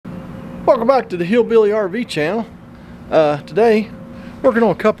Welcome back to the Hillbilly RV channel. Today, working on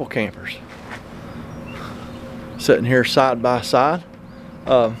a couple campers. Sitting here side by side.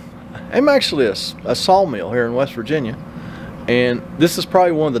 I'm actually a sawmill here in West Virginia. And this is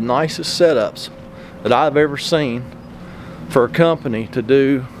probably one of the nicest setups that I've ever seen for a company to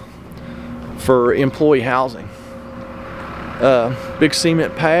do for employee housing. Big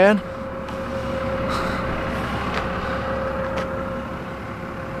cement pad.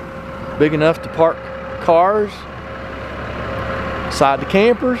 Big enough to park cars. Side the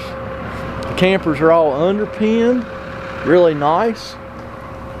campers. The campers are all underpinned. Really nice.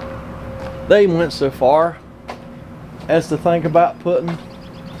 They went so far as to think about putting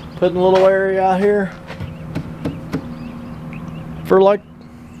a little area out here for like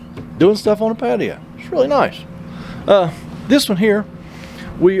doing stuff on a patio. It's really nice. This one here,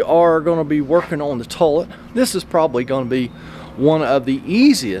 we are going to be working on the toilet. This is probably going to be one of the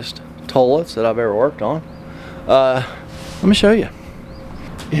easiest toilets that I've ever worked on. Let me show you.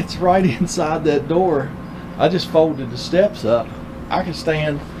 It's right inside that door. I just folded the steps up. I can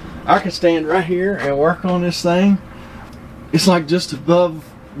stand right here and work on this thing. It's like just above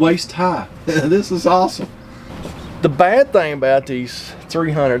waist high. This is awesome. The bad thing about these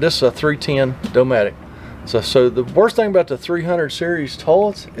 300, this is a 310 Dometic. So the worst thing about the 300 series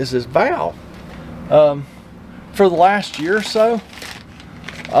toilets is this valve. For the last year or so,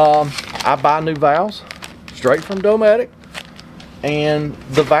 I buy new valves straight from Dometic, and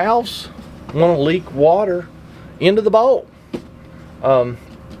the valves want to leak water into the bowl.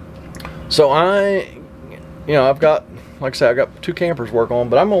 So I've got, like I said, I've got two campers to work on,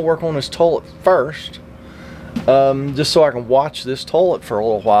 but I'm going to work on this toilet first, just so I can watch this toilet for a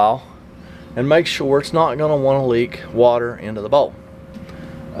little while and make sure it's not going to want to leak water into the bowl.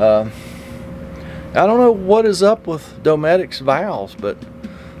 I don't know what is up with Dometic's valves, but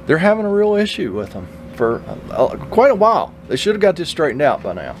they're having a real issue with them for quite a while. They should have got this straightened out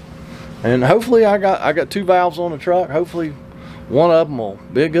by now. And hopefully I got two valves on the truck. Hopefully one of them will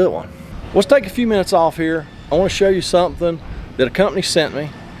be a good one. Let's take a few minutes off here. I want to show you something that a company sent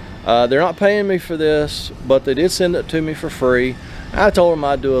me. They're not paying me for this, but they did send it to me for free. I told them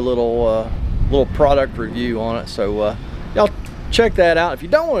I'd do a little product review on it. So y'all check that out. If you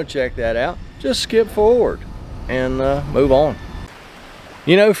don't want to check that out, just skip forward and move on.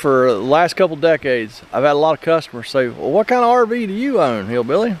 You know, for the last couple decades, I've had a lot of customers say, well, what kind of RV do you own,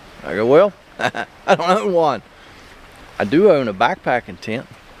 Hillbilly? I go, well, I don't own one. I do own a backpacking tent.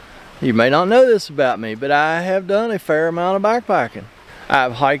 You may not know this about me, but I have done a fair amount of backpacking.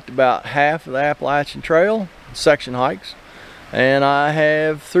 I've hiked about half of the Appalachian Trail, section hikes, and I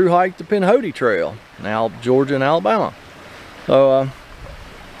have through hiked the Pinhoti Trail in Georgia and Alabama. So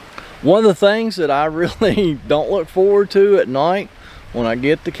one of the things that I really don't look forward to at night when I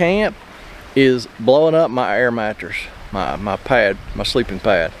get to camp is blowing up my air mattress, my pad, my sleeping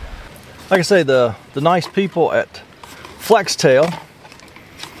pad. Like I say, the nice people at Flextail,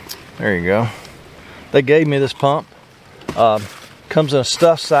 there you go, they gave me this pump. Comes in a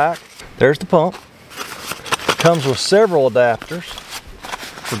stuff sack. There's the pump. Comes with several adapters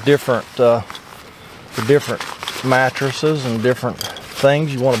for different mattresses and different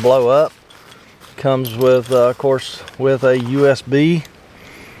things you want to blow up. Comes with, of course, with a USB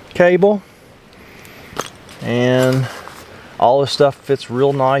cable, and all this stuff fits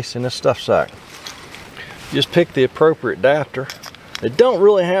real nice in this stuff sack. Just pick the appropriate adapter. They don't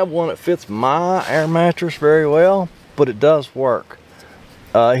really have one that fits my air mattress very well, but it does work.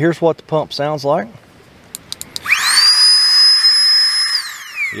 Here's what the pump sounds like.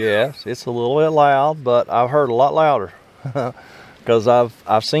 Yes, it's a little bit loud, but I've heard a lot louder because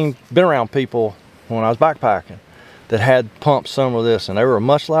been around people when I was backpacking that had pumps similar to this, and they were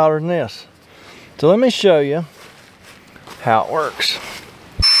much louder than this. So let me show you how it works.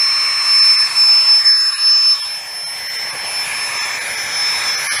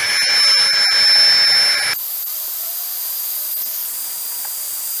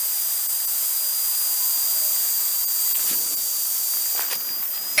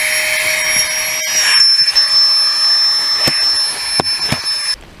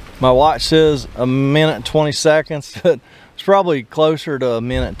 My watch says a minute and 20 seconds, but it's probably closer to a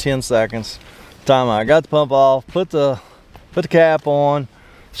minute and 10 seconds. Time I got the pump off, put the cap on,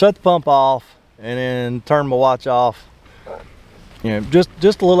 shut the pump off, and then turn my watch off. You know, just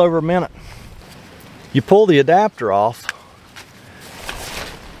a little over a minute. You pull the adapter off.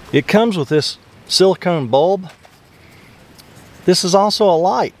 It comes with this silicone bulb. This is also a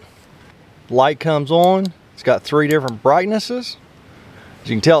light. Light comes on. It's got 3 different brightnesses. As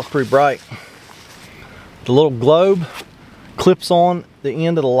you can tell, it's pretty bright. The little globe clips on the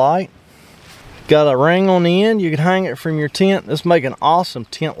end of the light. Got a ring on the end. You can hang it from your tent. This make an awesome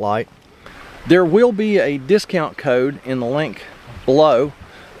tent light. There will be a discount code in the link below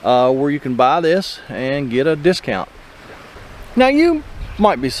where you can buy this and get a discount. Now you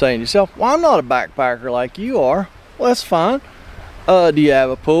might be saying to yourself, well, I'm not a backpacker like you are. Well, that's fine. Do you have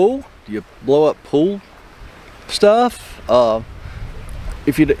a pool? Do you blow up pool stuff?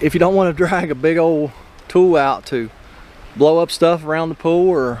 If you don't want to drag a big old tool out to blow up stuff around the pool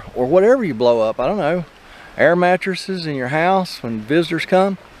or whatever you blow up, I don't know, air mattresses in your house when visitors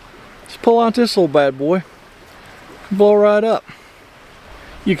come, just pull out this little bad boy, blow right up.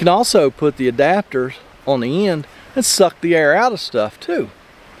 You can also put the adapters on the end and suck the air out of stuff too.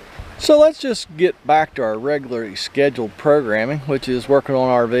 So let's just get back to our regularly scheduled programming, which is working on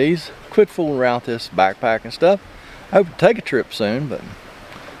RVs. Quit fooling around with this backpacking stuff. I hope to take a trip soon, but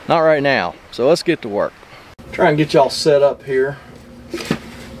not right now. So let's get to work. Try and get y'all set up here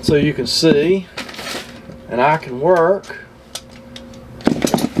so you can see and I can work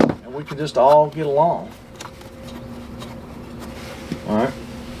and we can just all get along. Alright,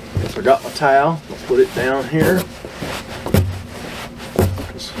 so I got my towel. I'll put it down here.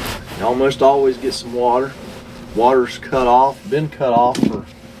 You almost always get some water. Water's cut off, been cut off for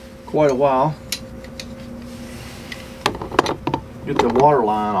quite a while. Get the water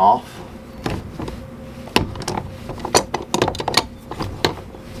line off.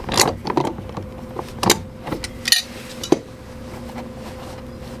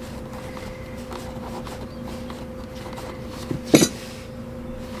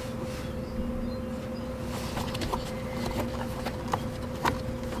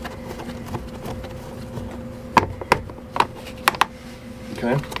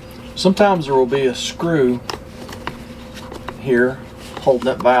 Okay. Sometimes there will be a screw here holding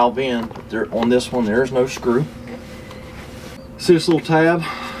that valve in, but there, on this one there is no screw. See this little tab?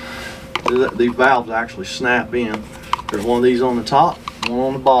 These valves actually snap in. There's one of these on the top, one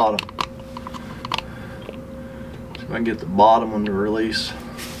on the bottom. See if I can get the bottom one to release.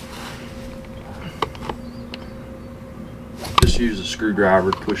 Just use a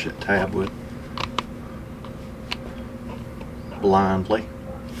screwdriver to push that tab with blindly.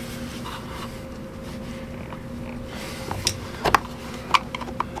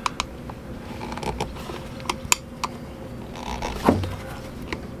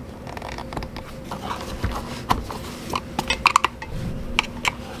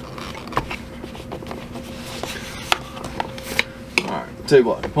 Tell you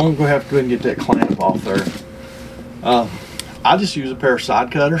what, I'm going to have to go ahead and get that clamp off there. I just use a pair of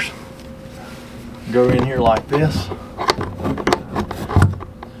side cutters. Go in here like this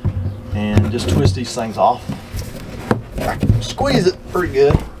and just twist these things off. I can squeeze it pretty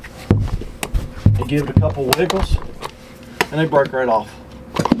good and give it a couple wiggles and they break right off.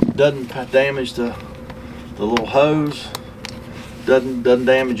 Doesn't damage the little hose, doesn't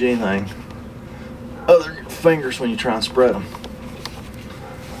damage anything other than your fingers when you try and spread them.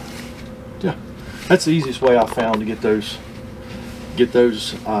 Yeah, that's the easiest way I found to get those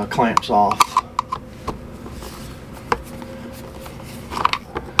clamps off.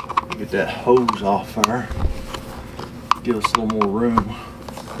 Get that hose off there. Give us a little more room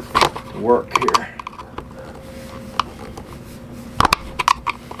to work here.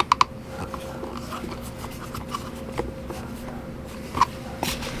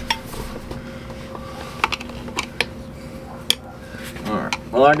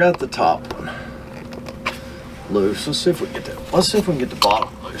 Alright, well I got the top one loose. Let's see if we can get that. Let's see if we can get the bottom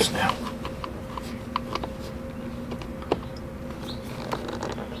loose now.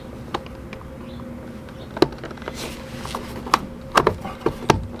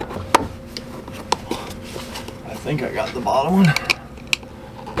 I think I got the bottom one.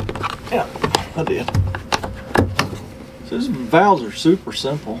 Yeah, I did. So these valves are super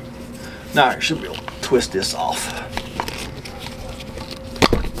simple. Now I should be able to twist this off.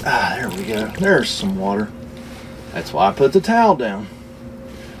 Ah, there we go. There's some water. That's why I put the towel down.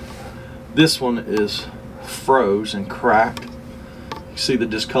 This one is froze and cracked. You see the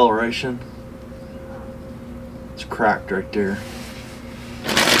discoloration? It's cracked right there.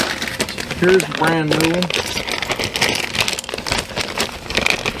 So here's the brand new one.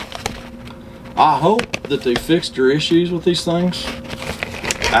 I hope that they fixed your issues with these things.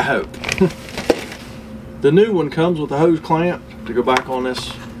 I hope. The new one comes with a hose clamp to go back on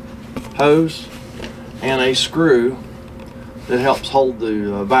this hose and a screw that helps hold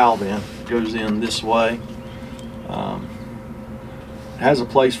the valve in. It goes in this way. It has a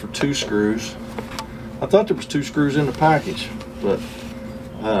place for 2 screws. I thought there was 2 screws in the package, but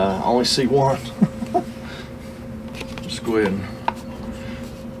I only see one. Just go ahead and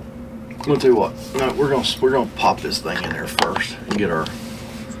We'll tell you what. No, we're gonna pop this thing in there first and get our.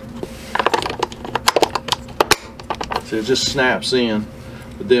 So it just snaps in,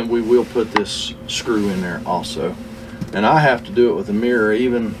 but then we will put this screw in there also. And I have to do it with a mirror,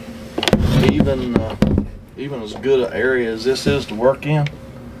 even as good an area as this is to work in.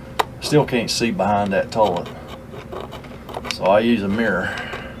 Still can't see behind that toilet, so I use a mirror,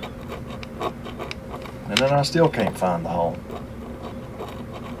 and then I still can't find the hole.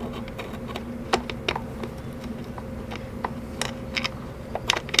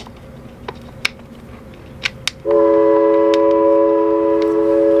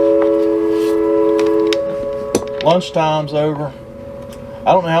 Lunchtime's over.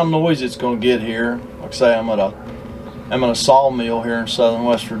 I don't know how noisy it's going to get here. Like I say, I'm at a sawmill here in southern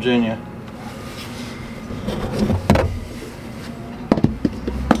West Virginia.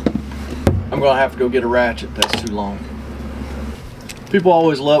 I'm going to have to go get a ratchet. That's too long. People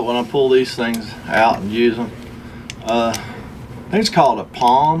always love it when I pull these things out and use them. I think it's called a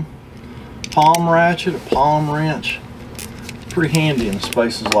palm ratchet, a palm wrench. Pretty handy in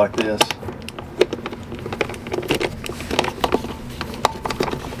spaces like this.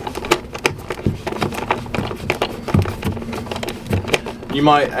 You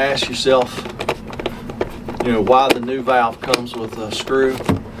might ask yourself, you know, why the new valve comes with a screw.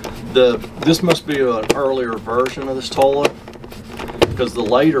 This must be an earlier version of this toilet, because the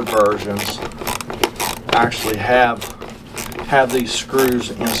later versions actually have these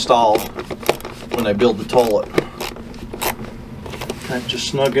screws installed when they build the toilet. Okay, just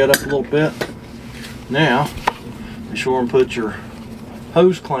snug that up a little bit. Now, be sure and put your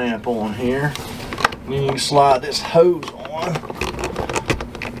hose clamp on here. And then you can slide this hose on.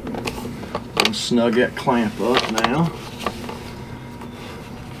 And snug that clamp up now.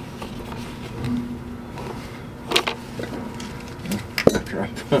 After I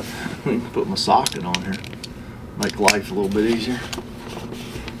put my socket on here, make life a little bit easier.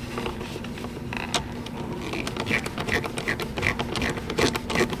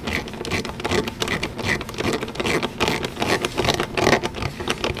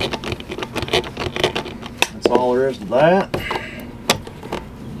 That's all there is to that.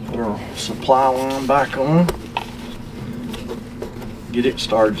 Put our supply line back on. Get it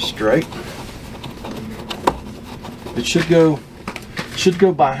started straight. It should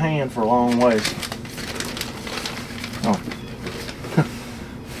go by hand for a long ways. Oh.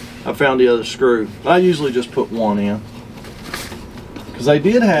 I found the other screw. I usually just put one in, because they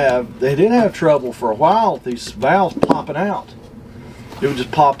did have trouble for a while with these valves popping out. It would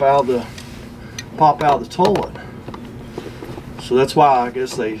just pop out the toilet. So that's why I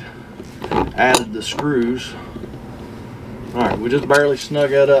guess they added the screws. All right, we just barely snug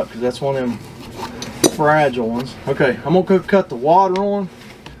that up because that's one of them fragile ones. Okay, I'm gonna go cut the water on.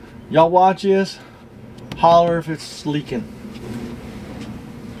 Y'all watch this. Holler if it's leaking.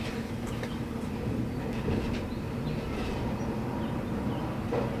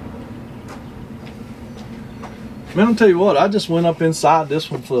 Man, I'll tell you what, I just went up inside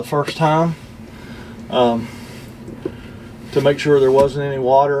this one for the first time to make sure there wasn't any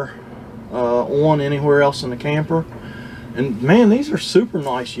water on anywhere else in the camper. And man, these are super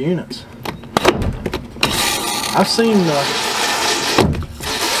nice units. I've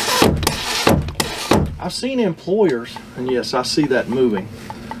seen employers, and yes, I see that moving.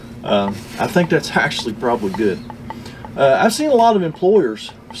 I think that's actually probably good. I've seen a lot of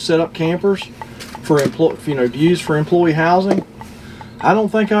employers set up campers for to use for employee housing. I don't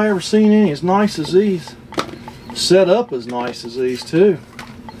think I ever seen any as nice as these. Set up as nice as these too.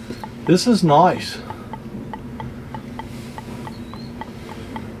 This is nice.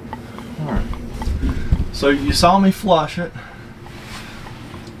 Alright. So you saw me flush it.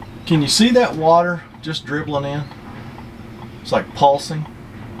 Can you see that water just dribbling in? It's like pulsing.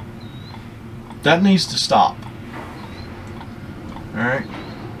 That needs to stop. Alright.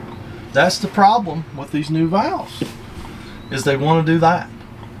 That's the problem with these new valves, is they want to do that.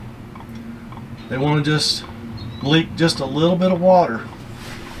 They want to just leak just a little bit of water.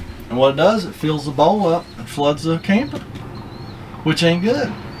 And what it does, it fills the bowl up and floods the camper, which ain't good.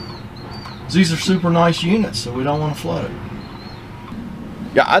 These are super nice units, so we don't want to flood it.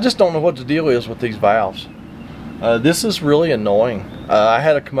 Yeah, I just don't know what the deal is with these valves. This is really annoying. I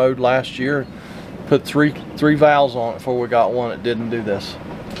had a commode last year, put three valves on it before we got one that didn't do this.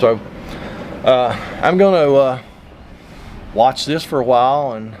 So I'm gonna watch this for a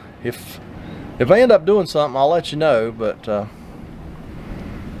while, and if I end up doing something, I'll let you know.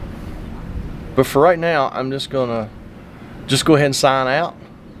 But for right now, I'm just gonna go ahead and sign out.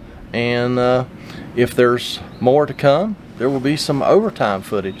 And if there's more to come, there will be some overtime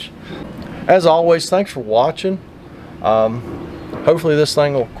footage. As always, thanks for watching. Hopefully this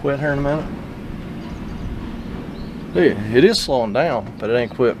thing will quit here in a minute. It is slowing down, but it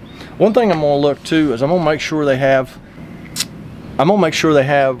ain't quit. One thing I'm gonna look too is I'm gonna make sure they have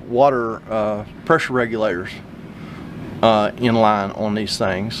water pressure regulators in line on these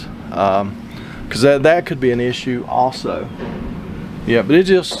things, because that could be an issue also. Yeah, but it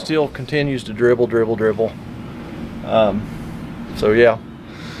just still continues to dribble. So yeah.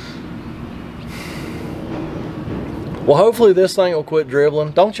 Well, hopefully this thing will quit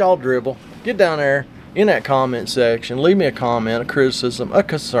dribbling. Don't y'all dribble. Get down there in that comment section. Leave me a comment, a criticism, a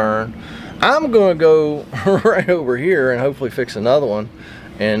concern. I'm going to go right over here and hopefully fix another one.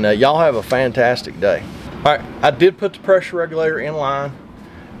 And y'all have a fantastic day. All right, I did put the pressure regulator in line,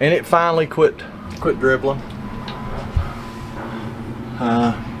 and it finally quit dribbling.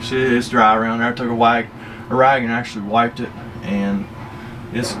 See, it's dry around there. I took a rag and actually wiped it, and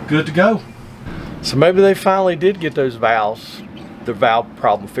it's good to go. So maybe they finally did get the valve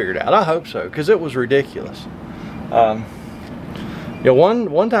problem figured out. I hope so, because it was ridiculous. Yeah,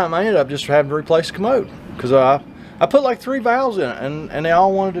 one time I ended up just having to replace the commode, because I put like 3 valves in it, and they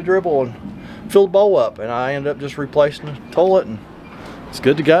all wanted to dribble and fill the bowl up, and I ended up just replacing the toilet, and it's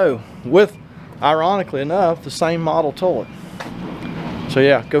good to go with, ironically enough, the same model toilet. So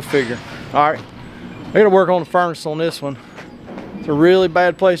yeah, go figure. All right, I gotta work on the furnace on this one. It's a really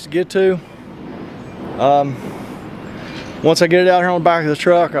bad place to get to. Once I get it out here on the back of the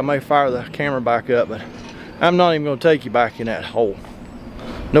truck, I may fire the camera back up, but I'm not even going to take you back in that hole.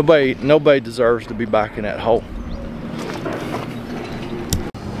 Nobody deserves to be back in that hole.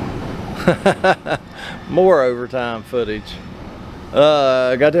 More overtime footage.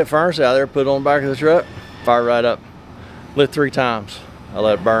 I got that furnace out there, put it on the back of the truck, fire right up. Lit 3 times. I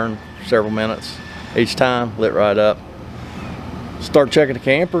let it burn several minutes each time, lit right up. Start checking the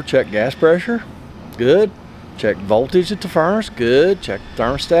camper, check gas pressure, good. Check voltage at the furnace, good. Check the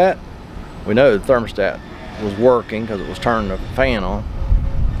thermostat. We know the thermostat was working because it was turning the fan on.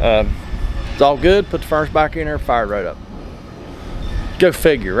 It's all good. Put the furnace back in there, fired right up. Go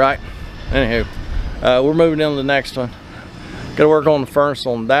figure, right? Anywho, we're moving into the next one. Got to work on the furnace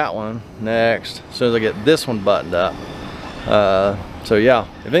on that one next, as soon as I get this one buttoned up. So yeah,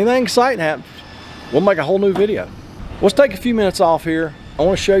 if anything exciting happens, we'll make a whole new video. Let's take a few minutes off here. I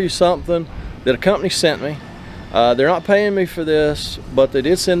want to show you something that a company sent me. They're not paying me for this, but they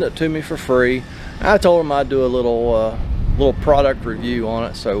did send it to me for free. I told them I'd do a little product review on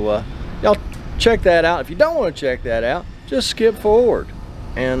it, so y'all check that out. If you don't want to check that out, just skip forward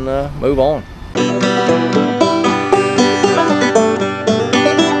and move on.